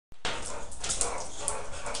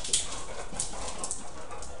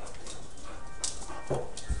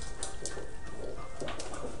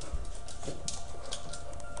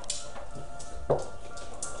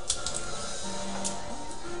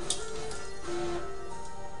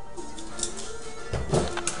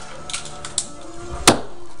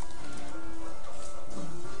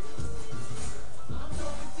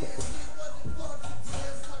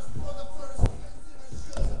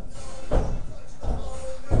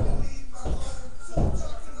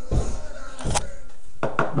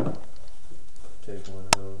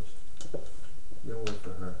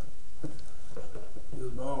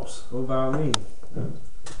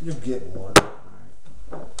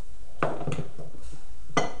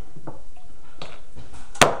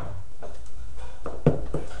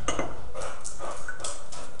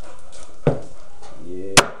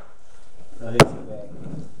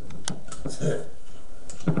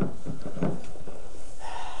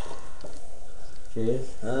Cheers,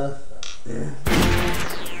 huh?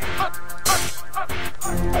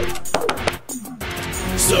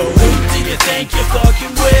 So who do you think you're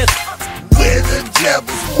fucking with? We're the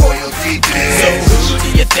devil's royalty, bitch. So who do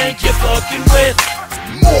you think you're fucking with?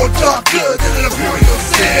 More darker than an imperial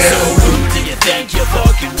So Sith. who do you think you're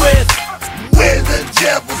fucking with? We're the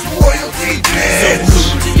devil's royalty, So bitch.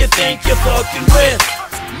 who do you think you're fucking with?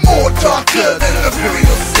 More darker than an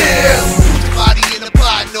imperial Sith. Body in a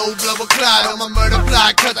pot, no blood will clot on my murder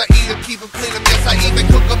plot. Cause I eat them, keep them clean them, yes I even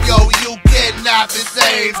cook them, yo. You get not been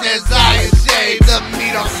saved, as I shave the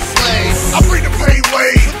meat off the slave. I bring the pain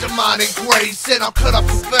wave with demonic grace, and I'll cut off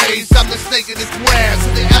your face. I'm the snake in the grass,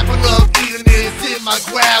 and the apple of Eden is in my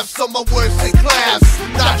grasp. So my words take class,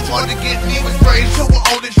 not trying to get even sprayed. Show what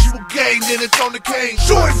all this you will gain, then it's on the cane.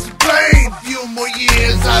 Sure it's the pain, few more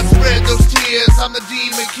years I spread those tears. I'm the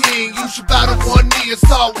demon king, you should bow to one knee and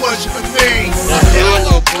start worshiping me.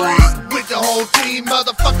 Hello, with the whole team,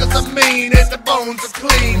 motherfuckers are mean and the bones are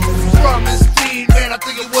clean. From this team, man, I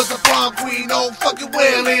think it was a prom queen. Oh, fucking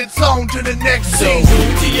well, it's on to the next So scene. who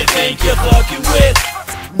do you think you're fucking with?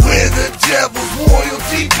 We're the devil's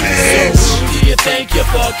royalty, So bitch. who do you think you're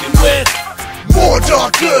fucking with? More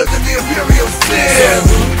darker than the imperial So Sith.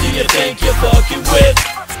 who do you think you're fucking with?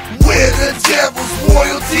 We're the devil's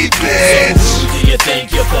royalty, So bitch. who do you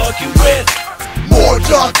think you're fucking with? More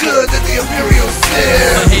darker than the imperial My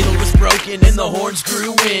Sith. halo was broken and the horns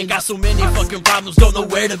grew in. Got so many fucking problems, don't know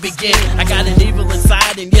where to begin. I got an evil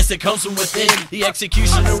inside and yes, it comes from within. The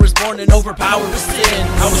executioner was born and overpowered with sin.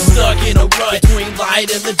 I was stuck in a rut between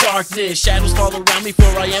light and the darkness. Shadows fall around me for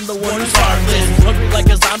I am the one who's heartless. Hungry like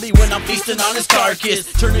a zombie when I'm feasting on his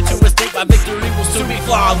carcass. Turn into a snake, my victory will soon be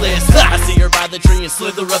flawless. I see her by the tree and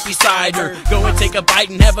slither up beside her. Go and take a bite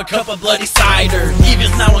and have a cup of bloody cider.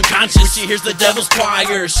 Eve's now unconscious, she hears the devil's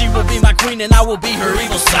choir. She will be my queen and I will be her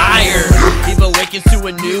evil sire. Eve awakens to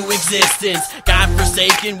a new existence, God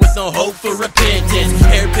forsaken with no hope for repentance.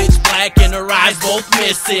 Hair pitch black and her eyes both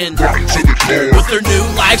missing, with her new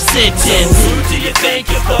life sentence. Who do you think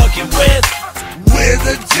you're fucking with? We're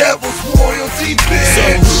the devil's royalty, So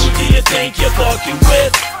bitch. who do you think you're fucking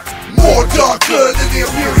with? More darker than the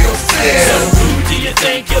imperial So Sith. who do you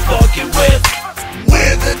think you're fucking with?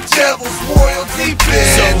 We're the devil's royalty, So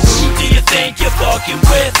bitch. who do you think you're fucking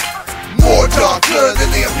with? More darker than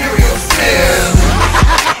the imperial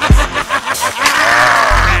Sith.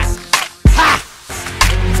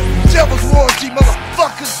 Devil's royalty,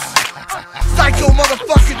 motherfuckers. Psycho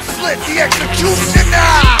motherfucking Slit, the executioner.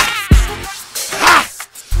 Ha!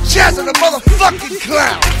 Jazz on the motherfucking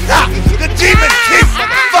clown. Ha! The demon king,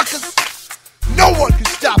 motherfuckers. No one can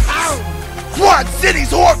stop us. Quad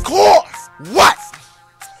City's hardcore. What?